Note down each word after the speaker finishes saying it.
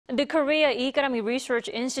The Korea Economic Research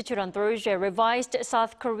Institute on Thursday revised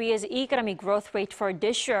South Korea's economic growth rate for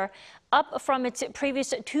this year up from its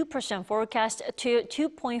previous 2% forecast to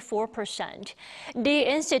 2.4%. The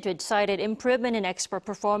institute cited improvement in export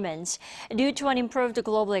performance due to an improved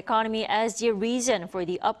global economy as the reason for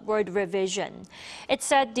the upward revision. It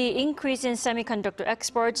said the increase in semiconductor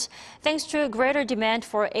exports, thanks to greater demand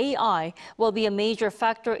for AI, will be a major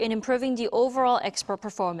factor in improving the overall export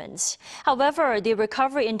performance. However, the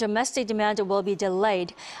recovery in domestic demand will be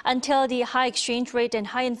delayed until the high exchange rate and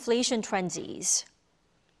high inflation trends ease.